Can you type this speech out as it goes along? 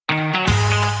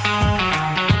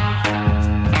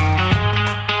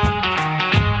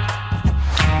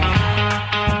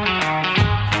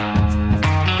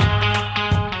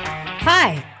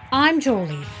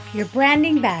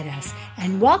Branding Badass,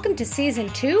 and welcome to Season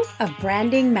 2 of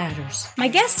Branding Matters. My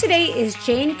guest today is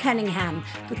Jane Cunningham,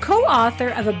 the co-author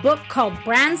of a book called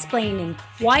Brandsplaining: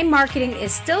 Why Marketing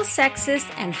is Still Sexist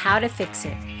and How to Fix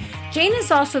It. Jane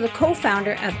is also the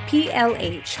co-founder of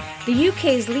PLH, the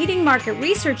UK's leading market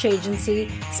research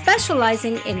agency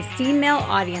specializing in female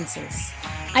audiences.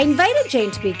 I invited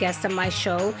Jane to be a guest on my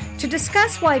show to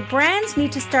discuss why brands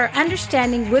need to start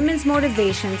understanding women's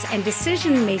motivations and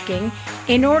decision-making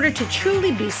in order to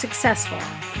truly be successful.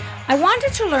 I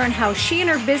wanted to learn how she and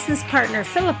her business partner,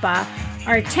 Philippa,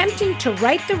 are attempting to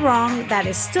right the wrong that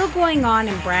is still going on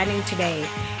in branding today.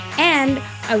 And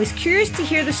I was curious to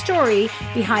hear the story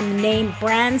behind the name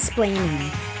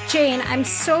Brandsplaining. Jane, I'm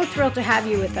so thrilled to have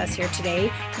you with us here today.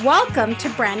 Welcome to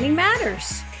Branding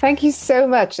Matters. Thank you so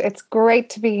much. It's great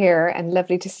to be here and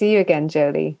lovely to see you again,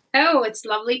 Jodie. Oh, it's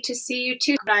lovely to see you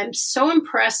too. I'm so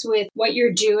impressed with what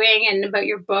you're doing and about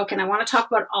your book, and I want to talk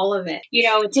about all of it. You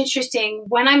know, it's interesting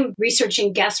when I'm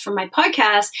researching guests for my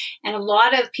podcast, and a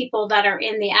lot of people that are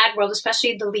in the ad world,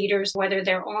 especially the leaders, whether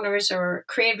they're owners or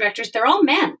creative directors, they're all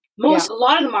men. A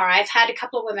lot of them are. I've had a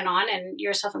couple of women on, and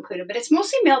yourself included, but it's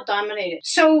mostly male dominated.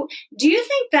 So do you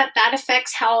think that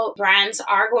affects how brands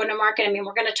are going to market? I mean,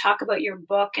 we're going to talk about your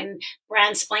book and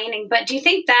brandsplaining, but do you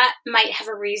think that might have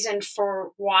a reason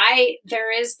for why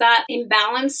there is that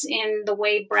imbalance in the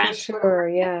way brands? Sure,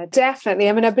 yeah, definitely.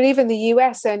 I mean, I believe in the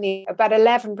US only about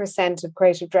 11% of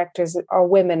creative directors are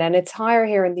women, and it's higher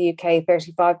here in the UK,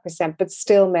 35%, but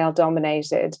still male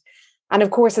dominated. And of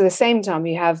course, at the same time,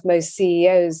 you have most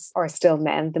CEOs are still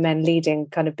men, the men leading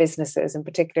kind of businesses and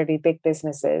particularly big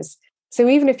businesses. So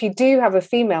even if you do have a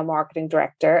female marketing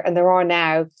director, and there are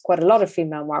now quite a lot of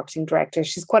female marketing directors,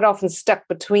 she's quite often stuck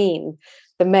between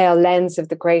the male lens of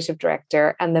the creative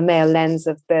director and the male lens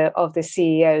of the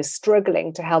CEO,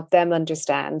 struggling to help them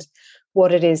understand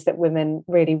what it is that women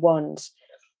really want.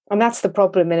 And that's the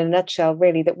problem in a nutshell,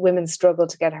 really, that women struggle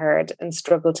to get heard and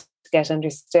struggle to get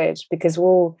understood because we're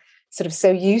all sort of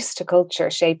so used to culture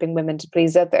shaping women to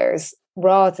please others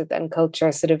rather than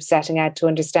culture sort of setting out to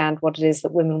understand what it is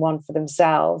that women want for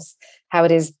themselves, how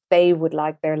it is they would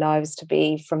like their lives to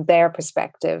be from their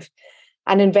perspective.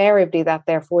 And invariably that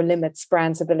therefore limits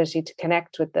brands' ability to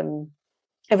connect with them.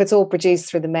 If it's all produced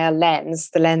through the male lens,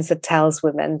 the lens that tells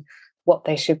women what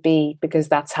they should be because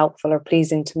that's helpful or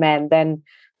pleasing to men, then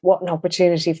what an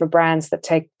opportunity for brands that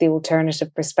take the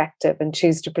alternative perspective and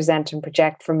choose to present and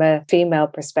project from a female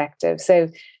perspective. So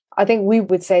I think we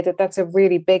would say that that's a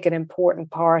really big and important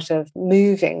part of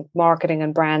moving marketing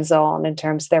and brands on in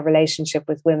terms of their relationship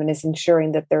with women is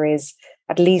ensuring that there is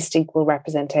at least equal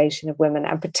representation of women,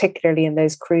 and particularly in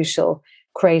those crucial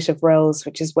creative roles,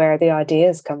 which is where the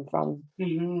ideas come from.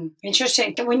 Mm-hmm.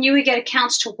 Interesting. When you would get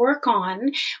accounts to work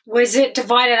on, was it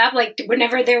divided up? Like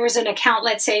whenever there was an account,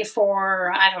 let's say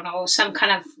for, I don't know, some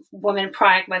kind of woman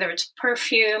product, whether it's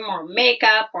perfume or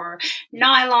makeup or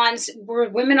nylons, were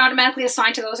women automatically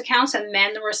assigned to those accounts and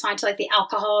men were assigned to like the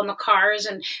alcohol and the cars?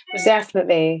 And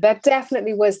definitely. That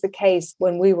definitely was the case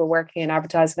when we were working in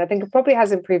advertising. I think it probably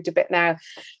has improved a bit now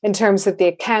in terms of the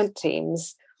account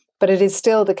teams. But it is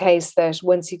still the case that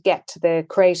once you get to the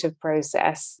creative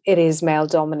process, it is male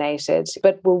dominated.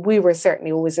 But we were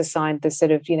certainly always assigned the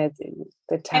sort of,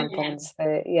 the tampons,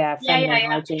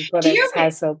 feminine hygiene products,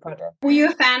 household products. Were you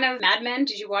a fan of Mad Men?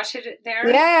 Did you watch it there?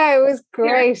 Yeah, it was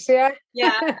great. Yeah.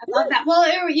 Yeah, I love that. Well,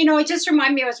 it just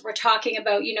reminded me as we're talking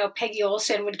about, Peggy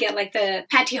Olson would get like the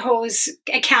pantyhose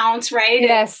accounts, right?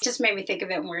 Yes. It just made me think of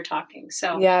it when we were talking.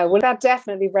 So yeah, well, that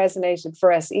definitely resonated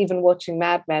for us, even watching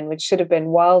Mad Men, which should have been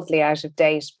wildly out of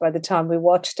date by the time we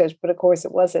watched it. But of course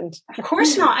it wasn't. Of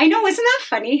course not. I know. Isn't that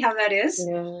funny how that is?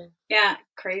 Yeah. Yeah,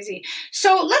 crazy.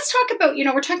 So let's talk about,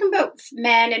 we're talking about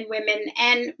men and women.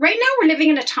 And right now we're living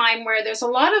in a time where there's a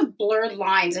lot of blurred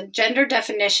lines and gender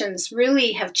definitions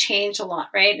really have changed a lot,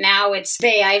 right? Now it's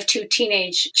they. I have two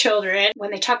teenage children.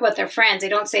 When they talk about their friends, they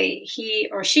don't say he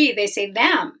or she, they say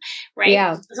them, right?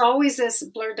 Yeah. There's always this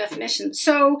blurred definition.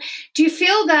 So do you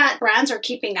feel that brands are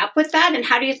keeping up with that? And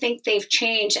how do you think they've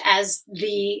changed as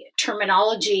the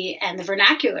terminology and the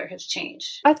vernacular has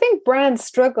changed? I think brands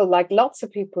struggle, like lots of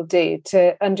people do,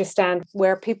 to understand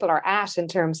where people are at in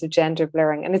terms of gender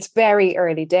blurring. And it's very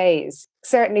early days.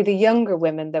 Certainly the younger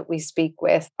women that we speak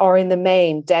with are in the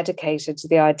main dedicated to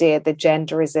the idea that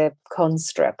gender is a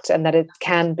construct and that it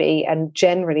can be and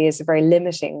generally is a very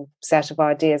limiting set of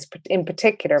ideas, in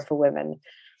particular for women.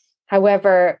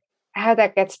 However, how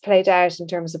that gets played out in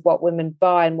terms of what women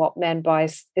buy and what men buy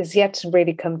is yet to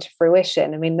really come to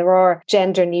fruition. I mean, there are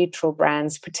gender neutral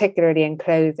brands, particularly in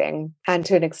clothing and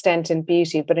to an extent in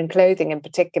beauty, but in clothing in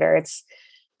particular, it's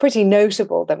pretty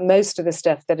notable that most of the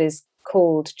stuff that is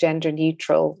called gender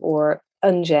neutral or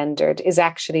ungendered is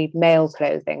actually male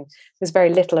clothing. There's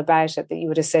very little about it that you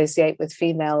would associate with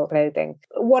female clothing.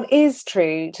 What is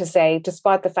true to say,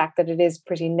 despite the fact that it is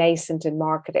pretty nascent in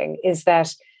marketing, is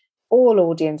that all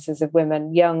audiences of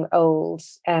women, young, old,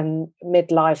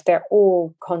 midlife, they're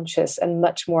all conscious and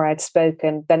much more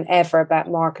outspoken than ever about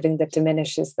marketing that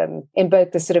diminishes them in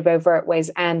both the sort of overt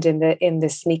ways and in the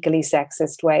sneakily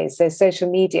sexist ways. So social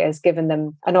media has given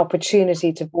them an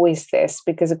opportunity to voice this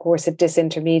because, of course, it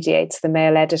disintermediates the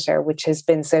male editor, which has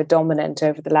been so dominant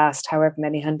over the last however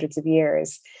many hundreds of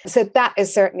years. So that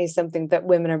is certainly something that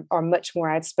women are much more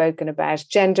outspoken about.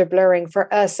 Gender blurring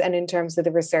for us, and in terms of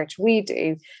the research we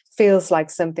do, feels like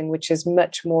something which is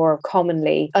much more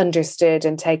commonly understood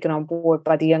and taken on board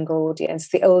by the younger audience.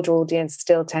 The older audience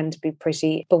still tend to be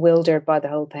pretty bewildered by the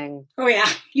whole thing. Oh, yeah.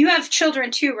 You have children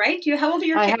too, right? How old are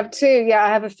your kids? I have two. Yeah, I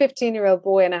have a 15-year-old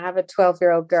boy and I have a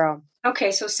 12-year-old girl.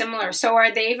 Okay, so similar. So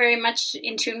are they very much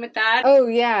in tune with that? Oh,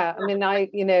 yeah. I mean,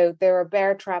 there are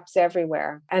bear traps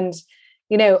everywhere. And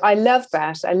I love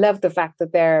that. I love the fact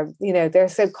that they're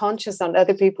so conscious on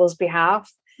other people's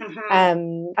behalf.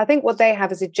 Mm-hmm. I think what they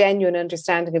have is a genuine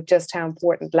understanding of just how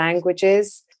important language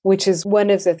is, which is one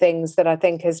of the things that I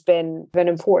think has been an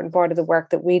important part of the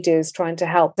work that we do, is trying to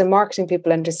help the marketing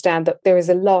people understand that there is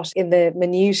a lot in the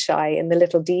minutiae, in the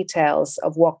little details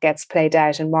of what gets played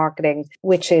out in marketing,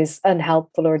 which is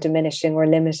unhelpful or diminishing or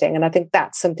limiting. And I think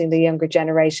that's something the younger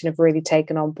generation have really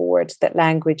taken on board, that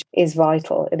language is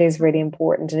vital. It is really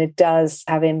important and it does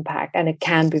have impact and it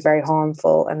can be very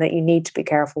harmful, and that you need to be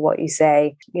careful what you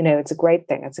say. It's a great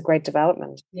thing. It's a great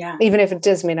development. Yeah. Even if it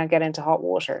does mean I get into hot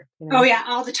water. Oh, yeah.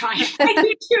 All the time. I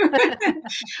do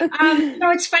too.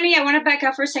 No, it's funny. I want to back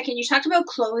up for a second. You talked about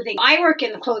clothing. I work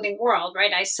in the clothing world,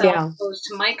 right? I sell clothes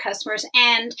to my customers,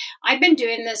 and I've been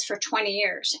doing this for 20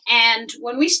 years. And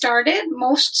when we started,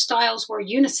 most styles were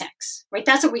unisex, right?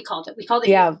 That's what we called it. We called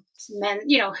it men,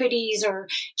 hoodies or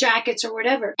jackets or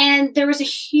whatever. And there was a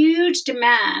huge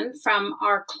demand from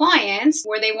our clients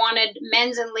where they wanted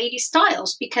men's and ladies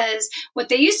styles, because what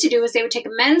they used to do is they would take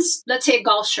a men's, let's say a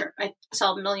golf shirt. I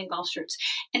sell 1 million golf shirts.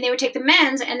 And they would take the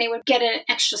men's and they would get an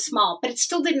extra small, but it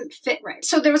still didn't fit right.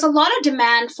 So there was a lot of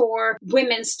demand for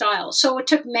women's styles. So it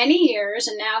took many years,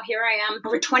 and now here I am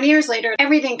over 20 years later,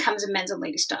 everything comes in men's and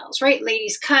ladies styles, right?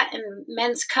 Ladies cut and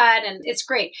men's cut, and it's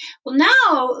great. Well,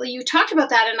 now you talked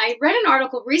about that, and I read an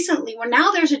article recently where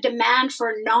now there's a demand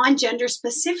for non-gender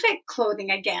specific clothing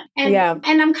again. And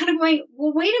I'm kind of going,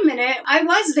 well, wait a minute. I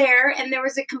was there and there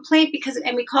was a complaint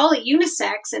and we call it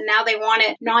unisex, and now they want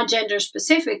it non-gender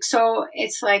specific. So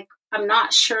it's like, I'm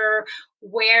not sure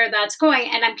where that's going.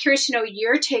 And I'm curious to know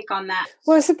your take on that.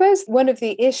 Well, I suppose one of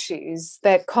the issues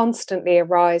that constantly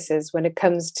arises when it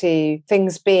comes to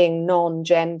things being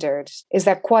non-gendered is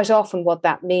that quite often what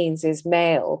that means is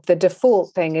male. The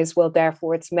default thing is, well,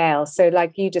 therefore it's male. So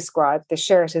like you described, the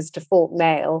shirt is default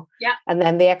male. Yeah. And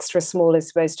then the extra small is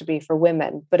supposed to be for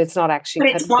women, but it's not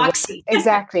actually. But it's boxy.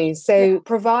 Exactly. So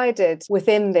provided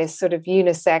within this sort of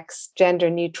unisex, gender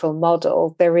neutral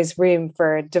model, there is room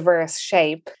for diverse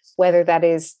shape, whether that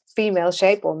is female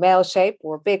shape or male shape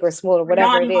or big or small or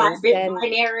whatever it is,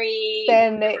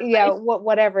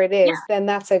 whatever it is, then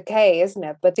that's okay, isn't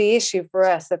it? But the issue for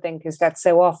us, I think, is that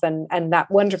so often, and that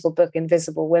wonderful book,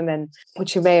 Invisible Women,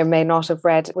 which you may or may not have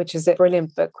read, which is a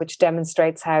brilliant book, which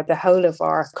demonstrates how the whole of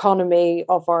our economy,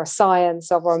 of our science,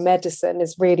 of our medicine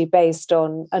is really based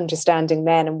on understanding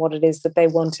men and what it is that they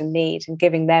want and need, and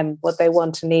giving them what they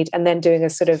want and need, and then doing a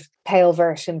sort of pale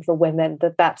version for women,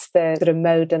 that's the sort of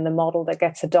mode and the model that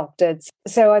gets adopted.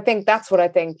 So I think that's what I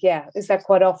think, is that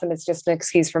quite often it's just an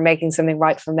excuse for making something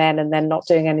right for men and then not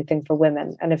doing anything for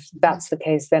women. And if that's the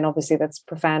case, then obviously that's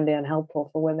profoundly unhelpful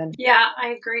for women. Yeah, I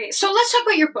agree. So let's talk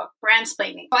about your book,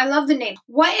 Brandsplaining. I love the name.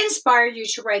 What inspired you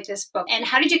to write this book, and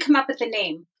how did you come up with the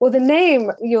name? Well, the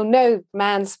name, you'll know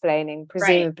mansplaining,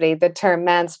 presumably, the term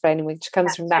mansplaining, which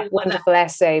comes from that wonderful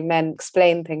essay, Men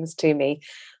Explain Things to Me,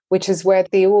 which is where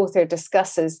the author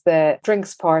discusses the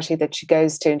drinks party that she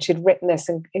goes to. And she'd written this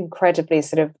incredibly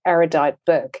sort of erudite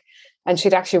book. And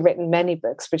she'd actually written many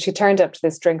books, but she turned up to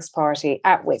this drinks party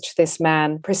at which this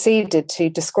man proceeded to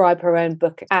describe her own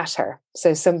book at her.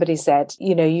 So somebody said,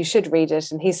 you should read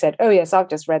it. And he said, oh, yes, I've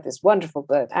just read this wonderful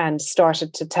book, and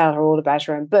started to tell her all about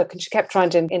her own book. And she kept trying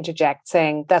to interject,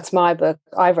 saying, that's my book.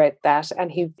 I wrote that. And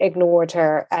he ignored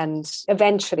her. And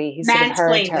eventually he sort of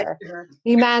heard her.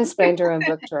 He mansplained her own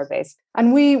book to her, basically.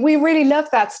 And we really love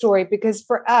that story, because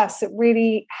for us, it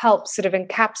really helps sort of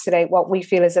encapsulate what we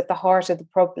feel is at the heart of the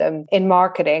problem in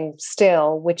marketing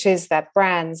still, which is that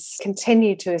brands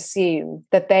continue to assume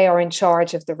that they are in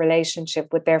charge of the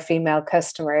relationship with their female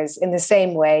customers in the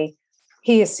same way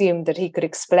he assumed that he could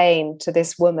explain to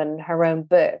this woman her own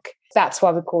book. That's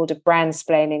why we called it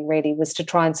brandsplaining, really, was to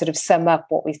try and sort of sum up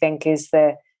what we think is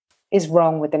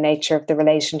wrong with the nature of the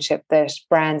relationship that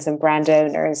brands and brand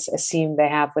owners assume they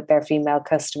have with their female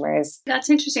customers. That's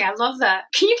interesting. I love that.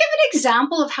 Can you give an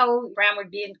example of how a brand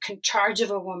would be in charge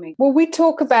of a woman? Well, we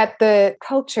talk about the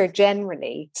culture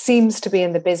generally seems to be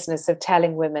in the business of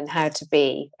telling women how to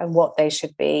be and what they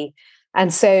should be.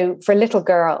 And so for little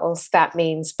girls, that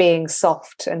means being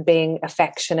soft and being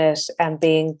affectionate and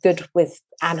being good with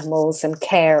animals and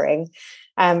caring.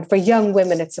 For young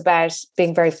women, it's about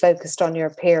being very focused on your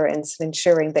appearance and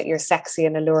ensuring that you're sexy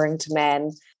and alluring to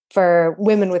men. For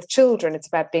women with children, it's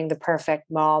about being the perfect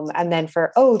mom. And then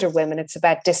for older women, it's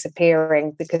about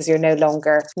disappearing because you're no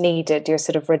longer needed. You're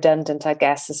sort of redundant, I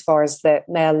guess, as far as the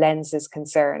male lens is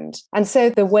concerned. And so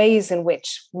the ways in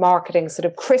which marketing sort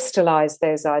of crystallize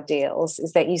those ideals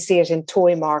is that you see it in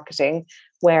toy marketing,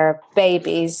 where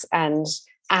babies and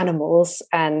animals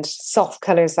and soft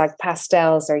colors like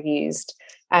pastels are used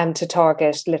to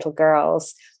target little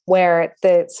girls, where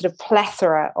the sort of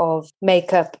plethora of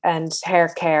makeup and hair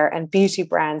care and beauty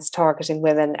brands targeting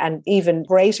women, and even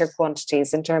greater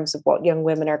quantities in terms of what young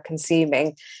women are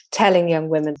consuming, telling young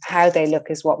women how they look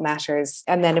is what matters.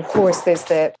 And then, of course, there's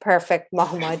the perfect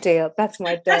mom ideal. That's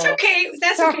my dog. That's okay.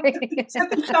 That's sorry. Okay.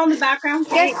 Something fell in the background.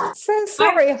 Yes, so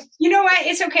sorry. You know what?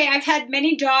 It's okay. I've had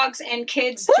many dogs and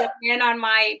kids jump in on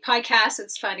my podcast.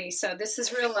 It's funny. So this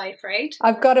is real life, right?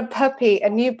 I've got a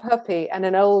new puppy and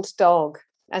an old dog.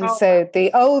 And so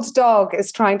the old dog is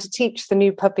trying to teach the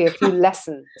new puppy a few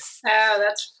lessons. Oh,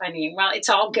 that's funny. Well, it's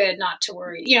all good, not to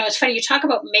worry. You know, it's funny. You talk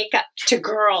about makeup to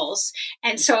girls.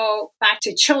 And so back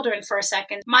to children for a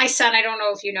second. My son, I don't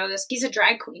know if you know this, he's a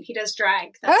drag queen. He does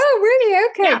drag. Really?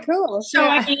 Okay, cool. So,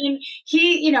 I mean,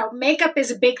 makeup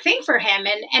is a big thing for him.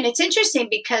 And it's interesting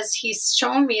because he's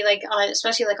shown me,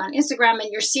 especially on Instagram, and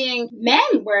you're seeing men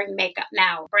wearing makeup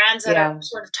now, brands that are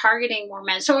sort of targeting more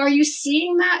men. So are you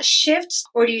seeing that shift?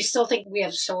 Or do you still think we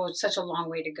have such a long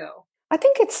way to go? I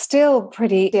think it's still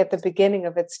pretty at the beginning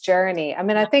of its journey. I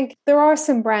mean, I think there are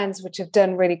some brands which have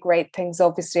done really great things,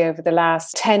 obviously, over the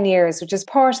last 10 years, which is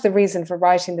part of the reason for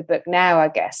writing the book now, I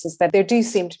guess, is that there do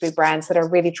seem to be brands that are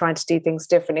really trying to do things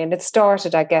differently. And it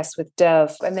started, I guess, with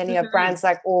Dove. And then you have brands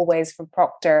like Always from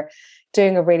Procter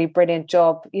doing a really brilliant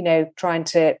job, trying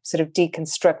to sort of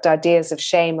deconstruct ideas of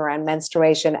shame around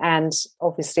menstruation and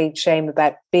obviously shame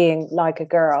about being like a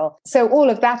girl. So all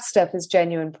of that stuff is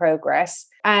genuine progress.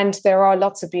 And there are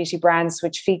lots of beauty brands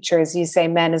which feature, as you say,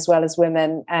 men as well as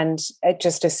women, and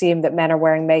just assume that men are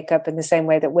wearing makeup in the same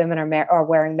way that women are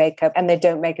wearing makeup, and they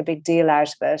don't make a big deal out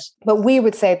of it. But we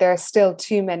would say there are still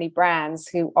too many brands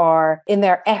who are, in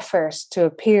their effort to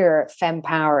appear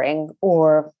fempowering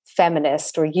or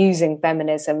feminist or using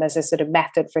feminism as a sort of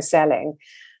method for selling,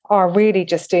 are really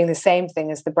just doing the same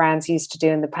thing as the brands used to do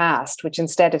in the past, which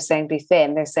instead of saying be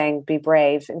thin, they're saying be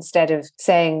brave. Instead of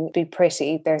saying be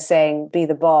pretty, they're saying be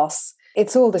the boss.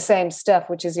 It's all the same stuff,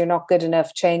 which is you're not good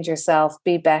enough, change yourself,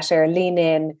 be better, lean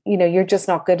in, you're just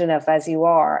not good enough as you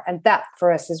are. And that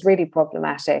for us is really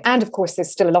problematic. And of course,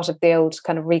 there's still a lot of the old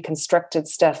kind of reconstructed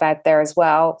stuff out there as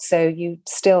well. So you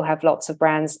still have lots of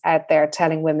brands out there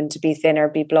telling women to be thinner,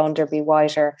 be blonder, be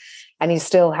whiter. And you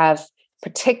still have,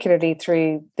 particularly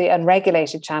through the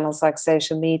unregulated channels like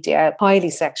social media, highly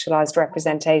sexualized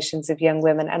representations of young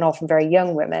women, and often very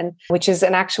young women, which is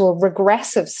an actual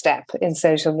regressive step in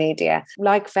social media.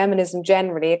 Like feminism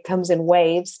generally, it comes in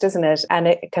waves, doesn't it? And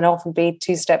it can often be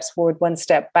 2 steps forward, 1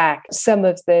 step back. Some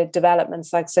of the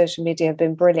developments like social media have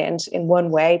been brilliant in one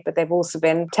way, but they've also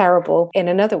been terrible in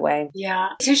another way. Yeah.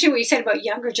 It's interesting what you said about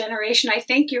younger generation. I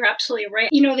think you're absolutely right.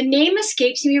 The name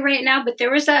escapes me right now, but there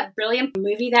was that brilliant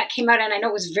movie that came out, and I know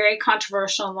it was very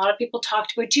controversial. A lot of people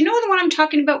talked about it. Do you know the one I'm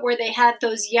talking about, where they had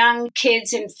those young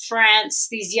kids in France,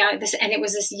 and it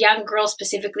was this young girl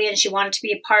specifically, and she wanted to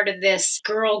be a part of this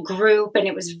girl group, and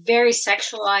it was very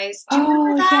sexualized. Do you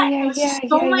remember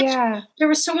that? There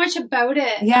was so much about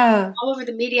it. Yeah. All over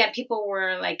the media. People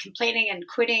were complaining and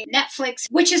quitting Netflix,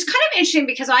 which is kind of interesting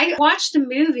because I watched the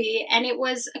movie and it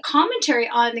was a commentary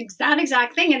on that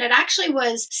exact thing. And it actually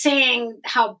was saying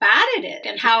how bad it is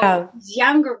and how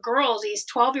younger girls, these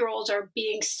 12-year-olds, are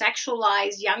being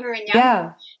sexualized younger and younger.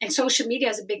 Yeah. And social media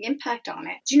has a big impact on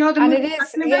it. Do you know the movie? And it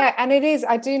is, and it is.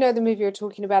 I do know the movie you're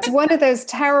talking about. It's one of those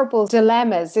terrible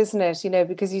dilemmas, isn't it?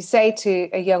 Because you say to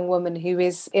a young woman who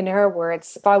is, in her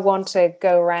words, if I want to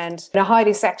go around in a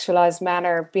highly sexualized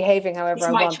manner, behaving however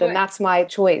I want, then that's my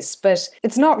choice. But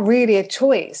it's not really a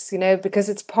choice, because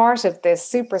it's part of this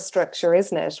superstructure,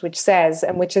 isn't it? Which says,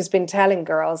 and which has been telling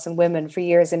girls and women for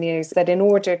years and years, that in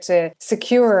order to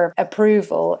secure a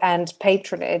approval and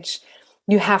patronage,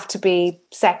 you have to be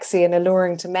sexy and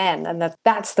alluring to men, and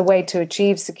that's the way to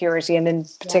achieve security. And in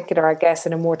particular, I guess,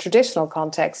 in a more traditional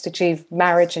context, achieve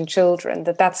marriage and children,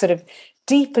 that's sort of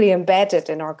deeply embedded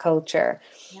in our culture.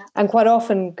 Yeah. And quite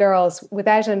often girls,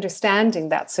 without understanding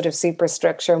that sort of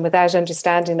superstructure and without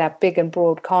understanding that big and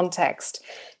broad context,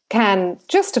 can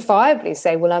justifiably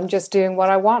say, well, I'm just doing what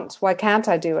I want. Why can't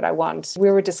I do what I want? We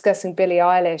were discussing Billie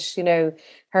Eilish,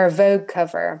 her Vogue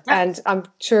cover. Yeah. And I'm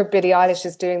sure Billie Eilish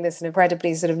is doing this in an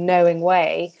incredibly sort of knowing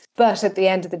way. But at the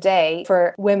end of the day,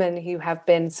 for women who have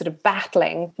been sort of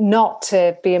battling not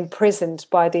to be imprisoned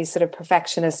by these sort of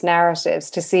perfectionist narratives,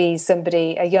 to see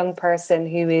somebody, a young person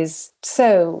who is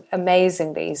so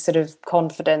amazingly sort of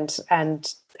confident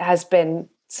and has been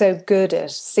so good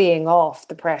at seeing off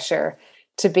the pressure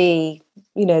to be,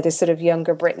 this sort of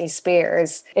younger Britney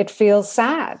Spears, it feels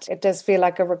sad. It does feel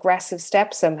like a regressive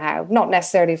step somehow, not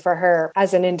necessarily for her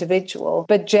as an individual,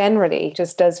 but generally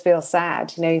just does feel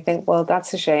sad. You think, well,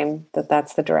 that's a shame that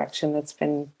that's the direction that's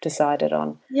been decided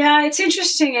on. Yeah, it's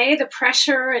interesting, the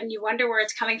pressure, and you wonder where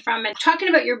it's coming from. And talking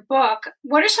about your book,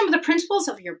 what are some of the principles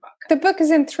of your book? The book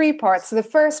is in 3 parts. So the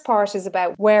first part is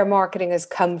about where marketing has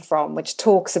come from, which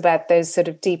talks about those sort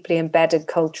of deeply embedded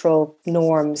cultural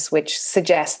norms, which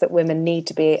suggest that women need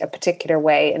to be a particular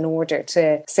way in order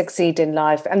to succeed in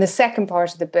life. And the second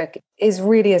part of the book is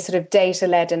really a sort of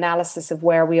data-led analysis of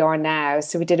where we are now.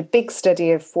 So we did a big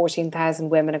study of 14,000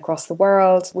 women across the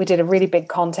world. We did a really big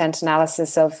content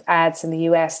analysis of ads in the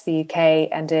US, the UK,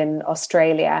 and in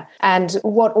Australia. And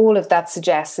what all of that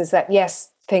suggests is that,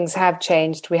 yes, things have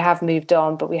changed, we have moved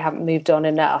on, but we haven't moved on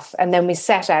enough. And then we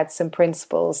set out some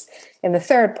principles in the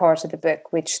third part of the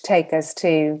book, which take us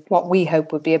to what we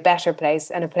hope would be a better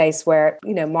place, and a place where,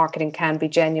 marketing can be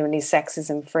genuinely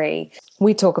sexism free.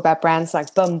 We talk about brands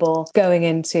like Bumble going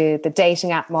into the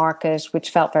dating app market,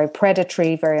 which felt very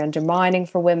predatory, very undermining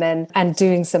for women, and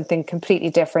doing something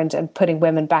completely different and putting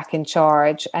women back in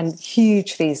charge, and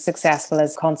hugely successful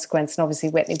as a consequence. And obviously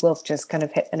Whitney Wolfe just kind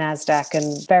of hit the NASDAQ,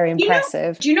 and very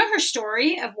impressive. Do you know her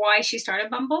story of why she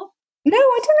started Bumble? No,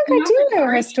 I don't think I do know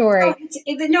her story.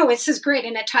 This is great.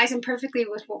 And it ties in perfectly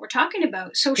with what we're talking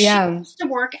about. So she used to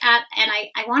work at, and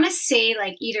I want to say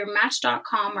like either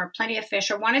Match.com or Plenty of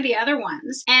Fish or one of the other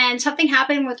ones. And something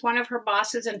happened with one of her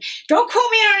bosses. And don't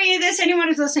quote me on any of this, anyone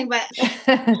who's listening, but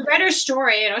I read her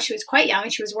story. She was quite young.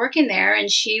 She was working there and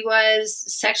she was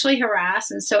sexually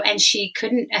harassed. And she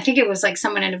couldn't, I think it was like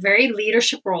someone in a very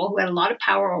leadership role who had a lot of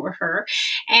power over her.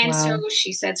 And so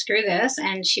she said, screw this.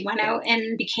 And she went out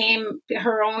and became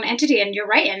her own entity. And you're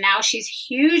right. And now she's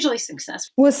hugely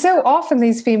successful. Well, so often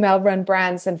these female-run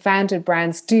brands and founded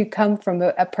brands do come from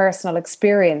a personal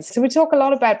experience. So we talk a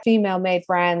lot about female-made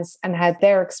brands and how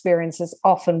their experiences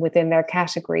often within their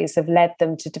categories have led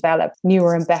them to develop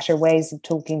newer and better ways of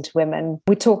talking to women.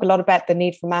 We talk a lot about the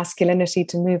need for masculinity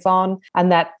to move on,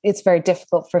 and that it's very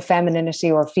difficult for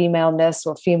femininity or femaleness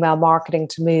or female marketing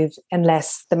to move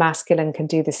unless the masculine can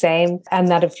do the same. And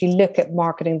that if you look at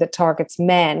marketing that targets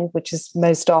men, which is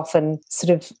most often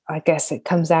sort of, I guess it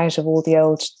comes out of all the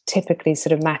old, typically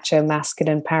sort of macho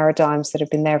masculine paradigms that have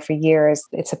been there for years.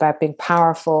 It's about being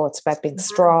powerful. It's about being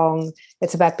strong.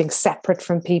 It's about being separate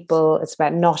from people. It's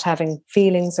about not having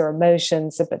feelings or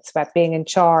emotions. It's about being in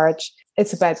charge.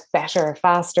 It's about better,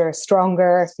 faster,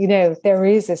 stronger. There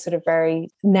is a sort of very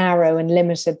narrow and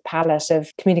limited palette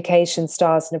of communication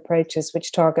styles and approaches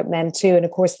which target men too. And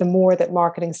of course, the more that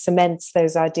marketing cements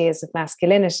those ideas of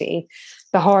masculinity,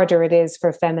 the harder it is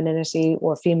for femininity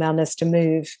or femaleness to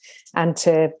move and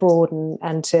to broaden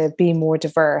and to be more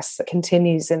diverse. It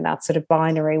continues in that sort of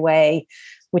binary way,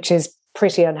 which is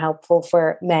pretty unhelpful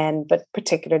for men, but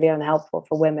particularly unhelpful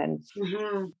for women.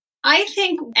 Mm-hmm. I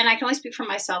think, and I can only speak for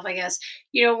myself, I guess,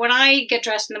 when I get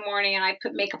dressed in the morning and I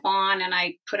put makeup on and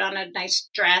I put on a nice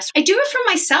dress, I do it for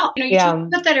myself. You talked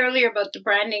about that earlier about the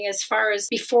branding as far as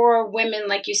before women,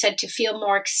 like you said, to feel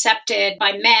more accepted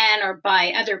by men or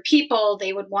by other people,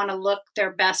 they would want to look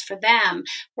their best for them.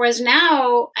 Whereas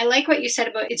now, I like what you said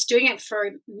about it's doing it for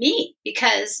me,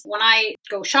 because when I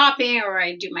go shopping or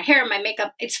I do my hair and my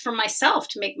makeup, it's for myself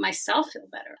to make myself feel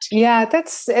better. Yeah,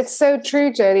 it's so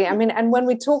true, Jodie. I mean, and when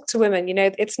we talk to women,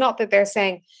 it's not that they're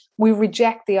saying we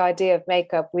reject the idea of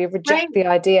makeup, we reject the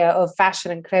idea of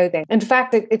fashion and clothing. In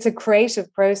fact, it's a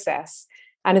creative process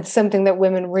and it's something that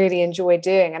women really enjoy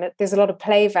doing, and there's a lot of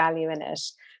play value in it.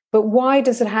 But why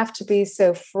does it have to be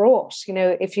so fraught?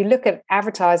 If you look at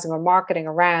advertising or marketing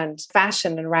around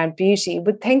fashion and around beauty, you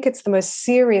would think it's the most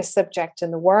serious subject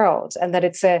in the world, and that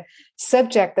it's a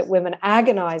subject that women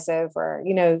agonize over.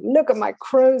 Look at my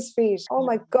crow's feet. Oh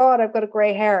my God, I've got a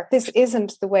gray hair. This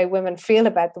isn't the way women feel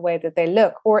about the way that they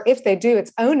look. Or if they do,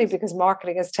 it's only because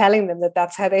marketing is telling them that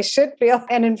that's how they should feel.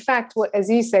 And in fact, as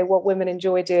you say, what women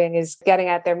enjoy doing is getting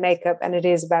out their makeup, and it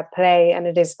is about play, and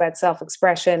it is about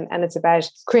self-expression, and it's about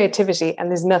creativity. And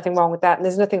there's nothing wrong with that. And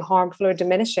there's nothing harmful or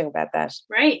diminishing about that.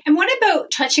 Right. And what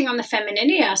about touching on the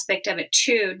femininity aspect of it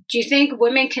too? Do you think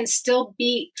women can still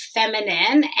be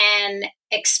feminine and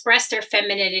express their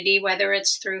femininity, whether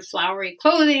it's through flowery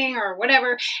clothing or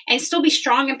whatever, and still be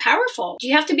strong and powerful? Do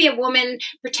you have to be a woman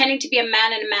pretending to be a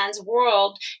man in a man's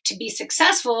world to be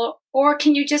successful? Or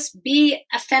can you just be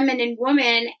a feminine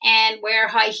woman and wear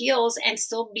high heels and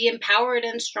still be empowered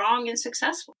and strong and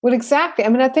successful? Well, exactly. I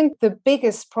mean, I think the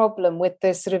biggest problem with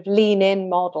this sort of lean in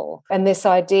model and this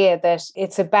idea that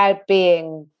it's about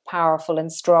being powerful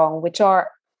and strong, which are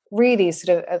really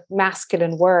sort of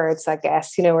masculine words, I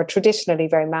guess, or traditionally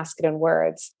very masculine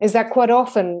words, is that quite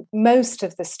often most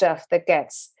of the stuff that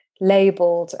gets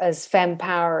labeled as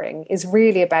fempowering is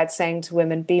really about saying to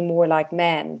women, be more like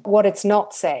men. What it's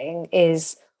not saying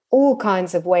is all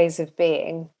kinds of ways of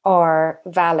being are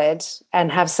valid and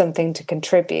have something to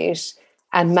contribute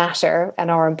and matter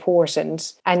and are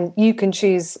important. And you can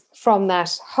choose from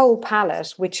that whole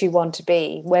palette which you want to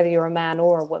be, whether you're a man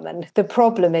or a woman. The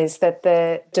problem is that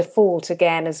the default,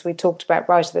 again, as we talked about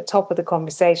right at the top of the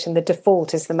conversation, the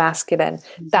default is the masculine.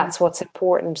 Mm-hmm. That's what's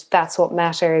important. That's what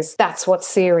matters. That's what's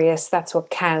serious. That's what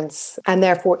counts. And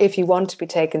therefore, if you want to be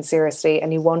taken seriously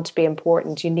and you want to be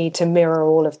important, you need to mirror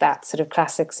all of that sort of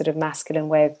classic sort of masculine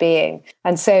way of being.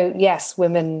 And so, yes,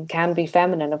 women can be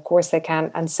feminine. Of course they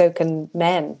can. And so can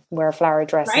men wear flowery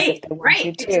dresses if they want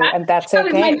to too. Exactly. And that's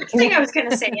okay. Thing I was going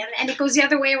to say, and it goes the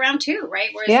other way around too, right?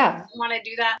 Whereas if you want to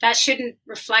do that, that shouldn't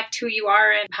reflect who you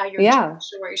are and how you're or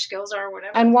what your skills are or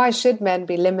whatever. And why should men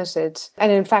be limited?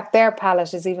 And in fact, their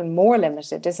palette is even more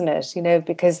limited, isn't it?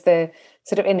 Because the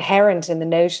sort of inherent in the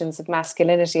notions of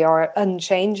masculinity are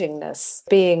unchangingness,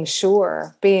 being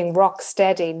sure, being rock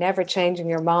steady, never changing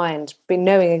your mind,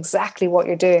 knowing exactly what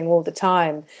you're doing all the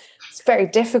time. It's very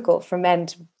difficult for men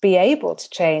to be able to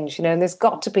change, and there's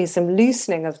got to be some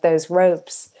loosening of those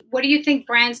ropes. What do you think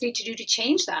brands need to do to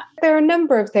change that? There are a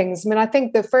number of things. I mean, I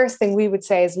think the first thing we would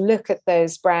say is look at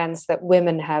those brands that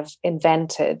women have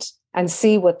invented and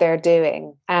see what they're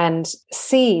doing and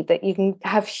see that you can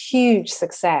have huge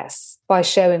success by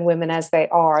showing women as they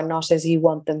are, not as you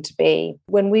want them to be.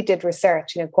 When we did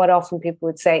research, quite often people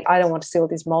would say, I don't want to see all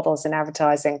these models in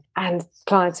advertising. And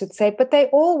clients would say, but they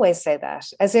always say that,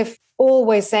 as if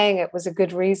always saying it was a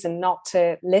good reason not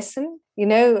to listen.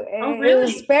 Really? It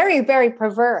was very, very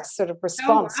perverse sort of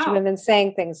response to women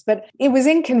saying things. But it was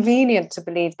inconvenient to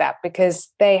believe that because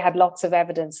they had lots of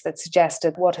evidence that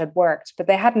suggested what had worked, but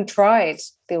they hadn't tried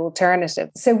the alternative.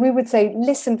 So we would say,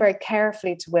 listen very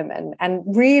carefully to women and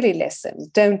really listen.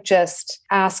 Don't just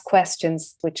ask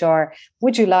questions which are,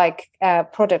 would you like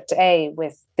product A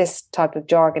with this type of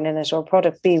jargon in it or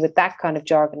product B with that kind of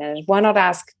jargon in it? Why not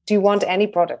ask, do you want any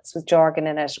products with jargon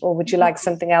in it or would you like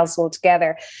something else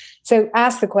altogether? So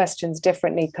ask the questions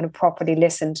differently, kind of properly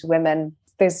listen to women.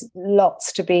 There's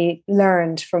lots to be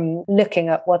learned from looking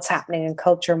at what's happening in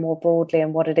culture more broadly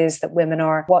and what it is that women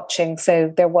are watching.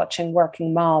 So they're watching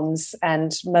Working Moms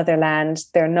and Motherland.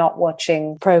 They're not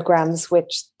watching programs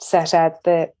which set out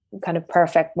the kind of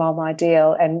perfect mom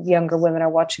ideal, and younger women are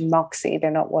watching Moxie.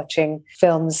 They're not watching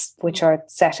films which are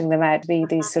setting them out to be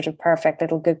these sort of perfect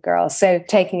little good girls. So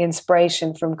taking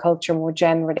inspiration from culture more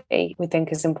generally, we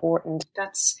think is important.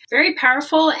 That's very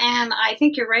powerful. And I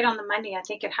think you're right on the money. I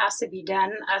think it has to be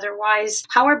done. Otherwise,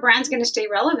 how are brands going to stay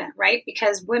relevant, right?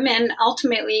 Because women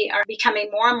ultimately are becoming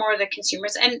more and more the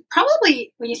consumers. And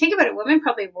probably when you think about it, women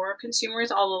probably were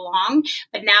consumers all along,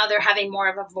 but now they're having more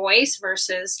of a voice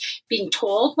versus being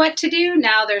told what to do.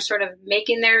 Now they're sort of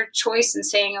making their choice and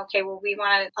saying, okay, well, we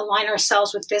want to align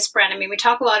ourselves with this brand. I mean, we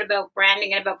talk a lot about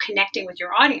branding and about connecting with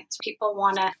your audience. People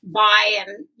want to buy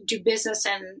and do business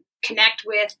and connect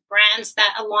with brands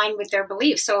that align with their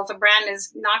beliefs. So if a brand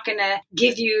is not going to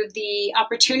give you the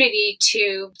opportunity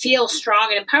to feel strong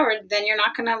and empowered, then you're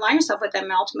not going to align yourself with them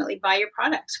and ultimately buy your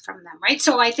products from them, right?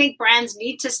 So I think brands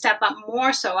need to step up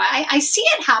more. So I see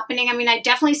it happening. I mean, I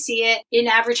definitely see it in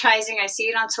advertising. I see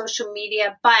it on social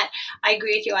media, but I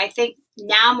agree with you. I think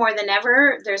now more than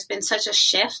ever, there's been such a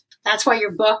shift. That's why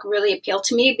your book really appealed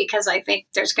to me, because I think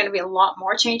there's going to be a lot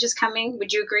more changes coming.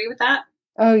 Would you agree with that?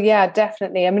 Oh, yeah,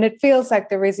 definitely. I mean, it feels like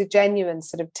there is a genuine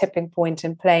sort of tipping point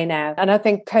in play now. And I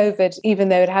think COVID, even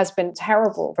though it has been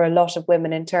terrible for a lot of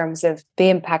women in terms of the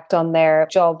impact on their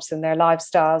jobs and their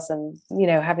lifestyles and,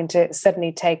 having to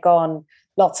suddenly take on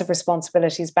lots of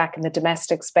responsibilities back in the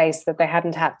domestic space that they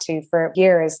hadn't had to for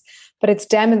years. But it's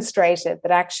demonstrated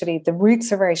that actually the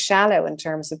roots are very shallow in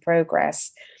terms of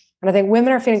progress. And I think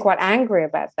women are feeling quite angry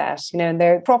about that, and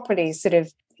they're properly sort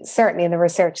of, certainly in the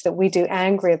research that we do,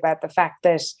 angry about the fact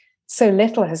that so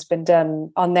little has been done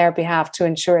on their behalf to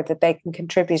ensure that they can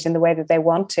contribute in the way that they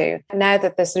want to. Now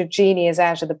that the sort of genie is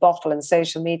out of the bottle and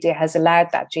social media has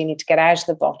allowed that genie to get out of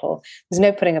the bottle, there's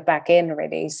no putting it back in,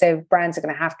 really. So brands are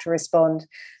going to have to respond.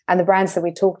 And the brands that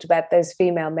we talked about, those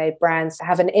female-made brands,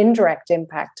 have an indirect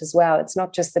impact as well. It's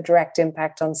not just the direct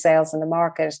impact on sales in the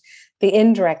market. The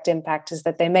indirect impact is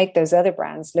that they make those other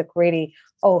brands look really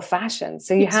old-fashioned.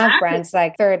 So you have brands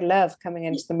like Third Love coming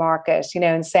into the market,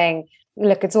 and saying,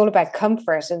 look, it's all about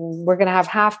comfort and we're going to have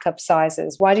half cup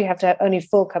sizes. Why do you have to have only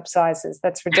full cup sizes?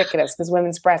 That's ridiculous because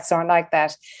women's breasts aren't like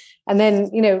that. And then,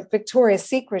 Victoria's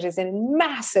Secret is in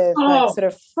massive sort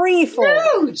of free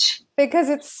fall because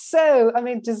it's so,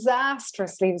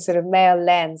 disastrously sort of male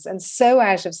lens and so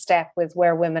out of step with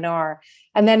where women are.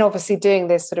 And then obviously doing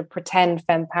this sort of pretend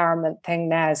fempowerment thing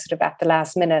now sort of at the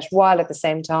last minute, while at the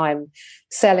same time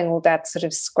selling all that sort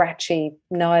of scratchy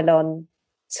nylon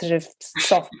sort of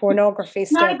soft pornography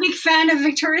stuff. Not a big fan of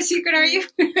Victoria's Secret, are you?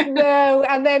 No.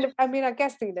 And then, I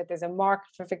guess that there's a market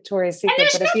for Victoria's Secret,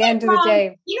 but at the end of the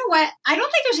day... You know what? I don't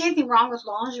think there's anything wrong with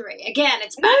lingerie. Again,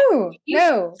 it's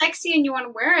no. sexy and you want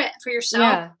to wear it for yourself.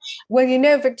 Yeah.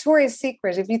 Well, Victoria's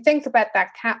Secret, if you think about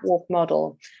that catwalk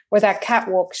model or that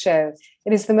catwalk show,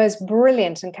 it is the most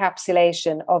brilliant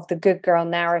encapsulation of the good girl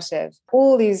narrative.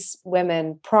 All these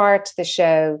women prior to the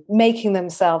show, making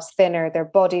themselves thinner, their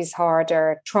bodies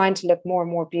harder, trying to look more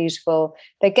and more beautiful.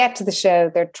 They get to the show,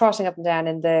 they're trotting up and down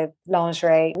in the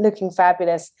lingerie, looking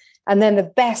fabulous. And then the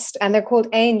best, and they're called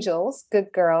angels,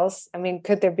 good girls.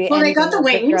 Could there be any good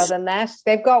girl than that?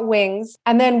 They've got wings.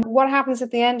 And then what happens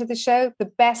at the end of the show? The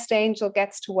best angel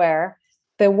gets to wear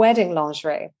the wedding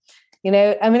lingerie.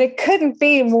 It couldn't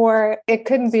be more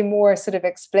sort of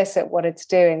explicit what it's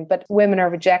doing, but women are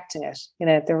rejecting it.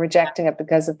 They're rejecting it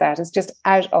because of that. It's just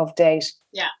out of date.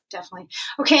 Yeah, definitely.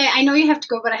 Okay, I know you have to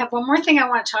go, but I have one more thing I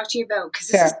want to talk to you about because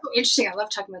this is so interesting. I love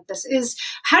talking about this. Is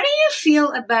how do you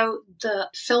feel about the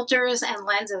filters and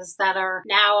lenses that are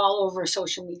now all over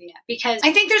social media? Because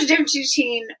I think there's a difference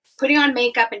between putting on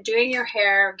makeup and doing your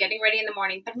hair, getting ready in the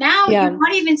morning. But now you're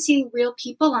not even seeing real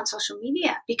people on social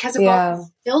media because of all the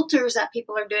filters that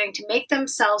people are doing to make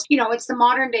themselves, it's the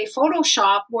modern day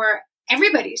Photoshop where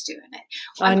everybody's doing it.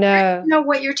 I know. Know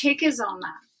what your take is on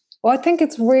that. Well, I think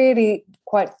it's really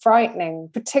quite frightening,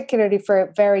 particularly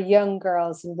for very young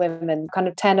girls and women, kind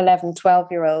of 10, 11,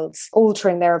 12-year-olds,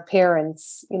 altering their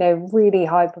appearance. Really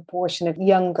high proportion of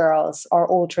young girls are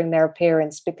altering their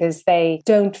appearance because they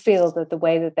don't feel that the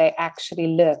way that they actually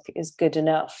look is good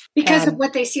enough. Because of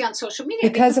what they see on social media.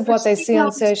 Because of what they see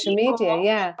on social media,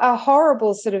 yeah. A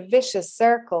horrible sort of vicious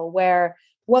circle where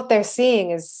what they're seeing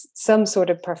is some sort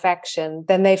of perfection,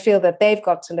 then they feel that they've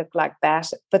got to look like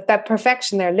that. But that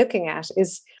perfection they're looking at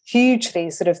is hugely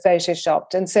sort of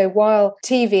photoshopped. And so while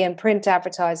TV and print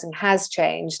advertising has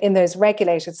changed, in those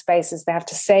regulated spaces, they have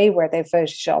to say where they've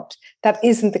photoshopped. That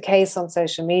isn't the case on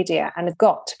social media, and it's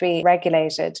got to be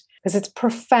regulated because it's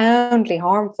profoundly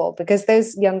harmful because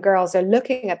those young girls are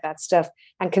looking at that stuff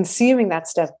and consuming that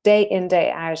stuff day in, day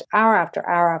out, hour after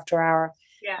hour after hour.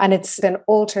 Yeah. And it's an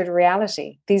altered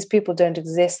reality. These people don't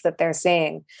exist that they're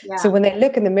seeing. Yeah. So when they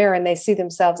look in the mirror and they see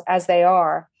themselves as they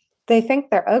are, they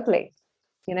think they're ugly,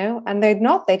 and they're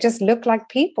not. They just look like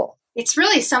people. It's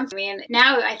really something.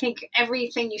 Now I think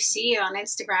everything you see on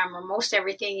Instagram, or most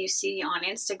everything you see on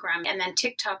Instagram and then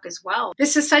TikTok as well.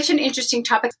 This is such an interesting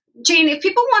topic. Jane, if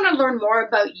people want to learn more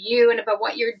about you and about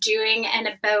what you're doing and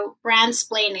about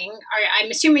brandsplaining,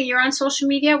 I'm assuming you're on social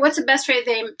media. What's the best way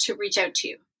for them to reach out to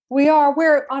you?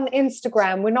 We're on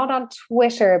Instagram. We're not on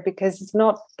Twitter because it's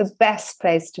not the best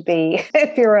place to be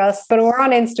if you're us. But we're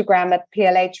on Instagram at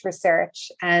PLH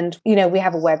Research. And, we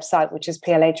have a website, which is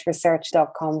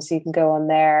plhresearch.com. So you can go on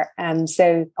there.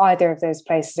 So either of those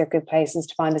places are good places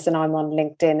to find us. And I'm on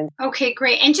LinkedIn. Okay,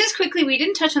 great. And just quickly, we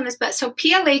didn't touch on this, but so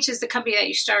PLH is the company that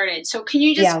you started. So can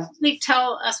you just quickly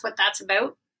tell us what that's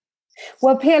about?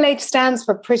 Well, PLH stands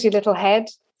for Pretty Little Head.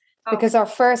 Because our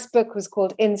first book was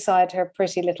called Inside Her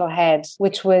Pretty Little Head,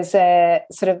 which was a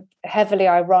sort of heavily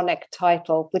ironic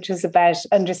title, which was about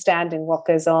understanding what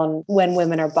goes on when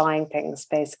women are buying things,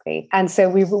 basically. And so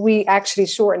we actually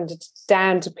shortened it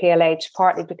down to PLH,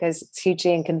 partly because it's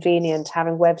hugely inconvenient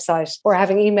having website or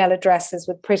having email addresses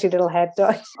with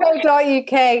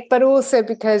prettylittlhead.co.uk, but also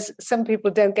because some people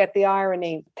don't get the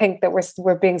irony, think that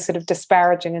we're being sort of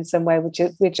disparaging in some way,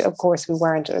 which of course we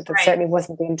weren't. That certainly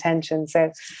wasn't the intention.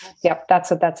 So Yep,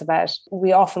 that's what that's about.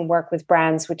 We often work with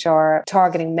brands which are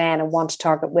targeting men and want to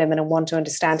target women and want to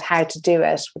understand how to do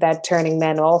it without turning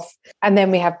men off. And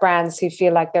then we have brands who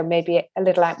feel like they're maybe a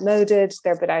little outmoded,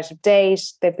 they're a bit out of date,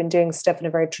 they've been doing stuff in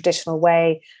a very traditional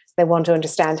way. They want to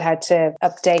understand how to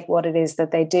update what it is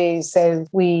that they do. So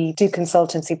we do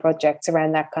consultancy projects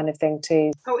around that kind of thing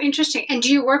too. Oh, interesting. And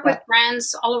do you work with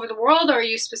brands all over the world, or are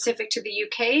you specific to the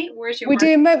UK? Where's your We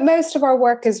market? do. Most of our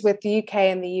work is with the UK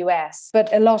and the US,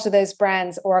 but a lot of those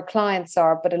brands, or our clients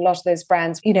are, but a lot of those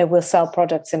brands, will sell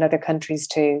products in other countries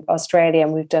too. Australia,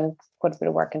 and we've done quite a bit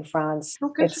of work in France. Oh,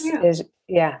 good for you.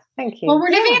 Yeah, thank you. Well, we're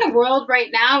living in a world right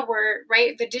now where,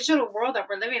 the digital world that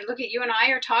we're living in, look at you and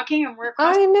I are talking and we're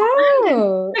across I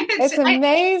know. the It's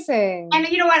amazing. And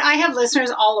you know what? I have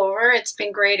listeners all over. It's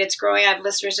been great. It's growing. I have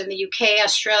listeners in the UK,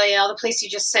 Australia, all the places you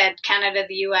just said, Canada,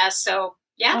 the US. So,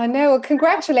 yeah. I know. Well,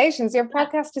 congratulations. Your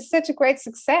podcast is such a great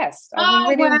success. I've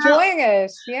been really enjoying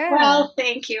it. Yeah. Well,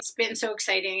 thank you. It's been so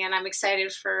exciting, and I'm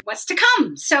excited for what's to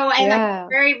come. So, and I'm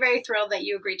very, very thrilled that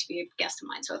you agreed to be a guest of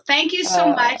mine. So thank you so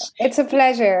much. It's a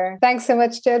pleasure. Thanks so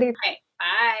much, Jody. Okay,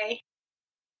 bye.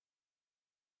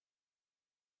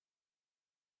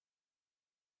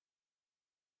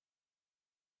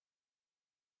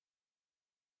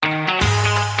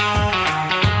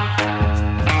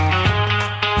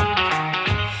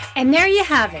 And there you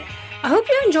have it. I hope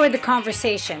you enjoyed the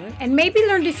conversation and maybe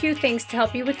learned a few things to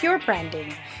help you with your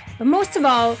branding. But most of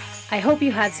all, I hope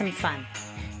you had some fun.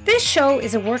 This show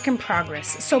is a work in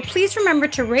progress, so please remember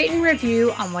to rate and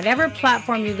review on whatever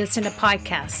platform you listen to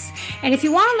podcasts. And if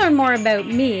you want to learn more about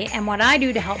me and what I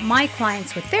do to help my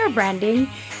clients with their branding,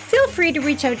 feel free to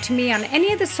reach out to me on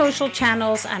any of the social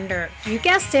channels under, you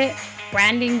guessed it,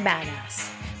 Branding Badass.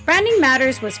 Branding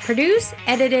Matters was produced,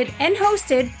 edited, and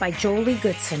hosted by Jolie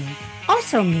Goodson,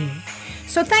 also me.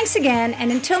 So thanks again,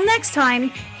 and until next time,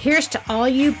 here's to all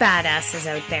you badasses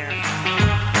out there.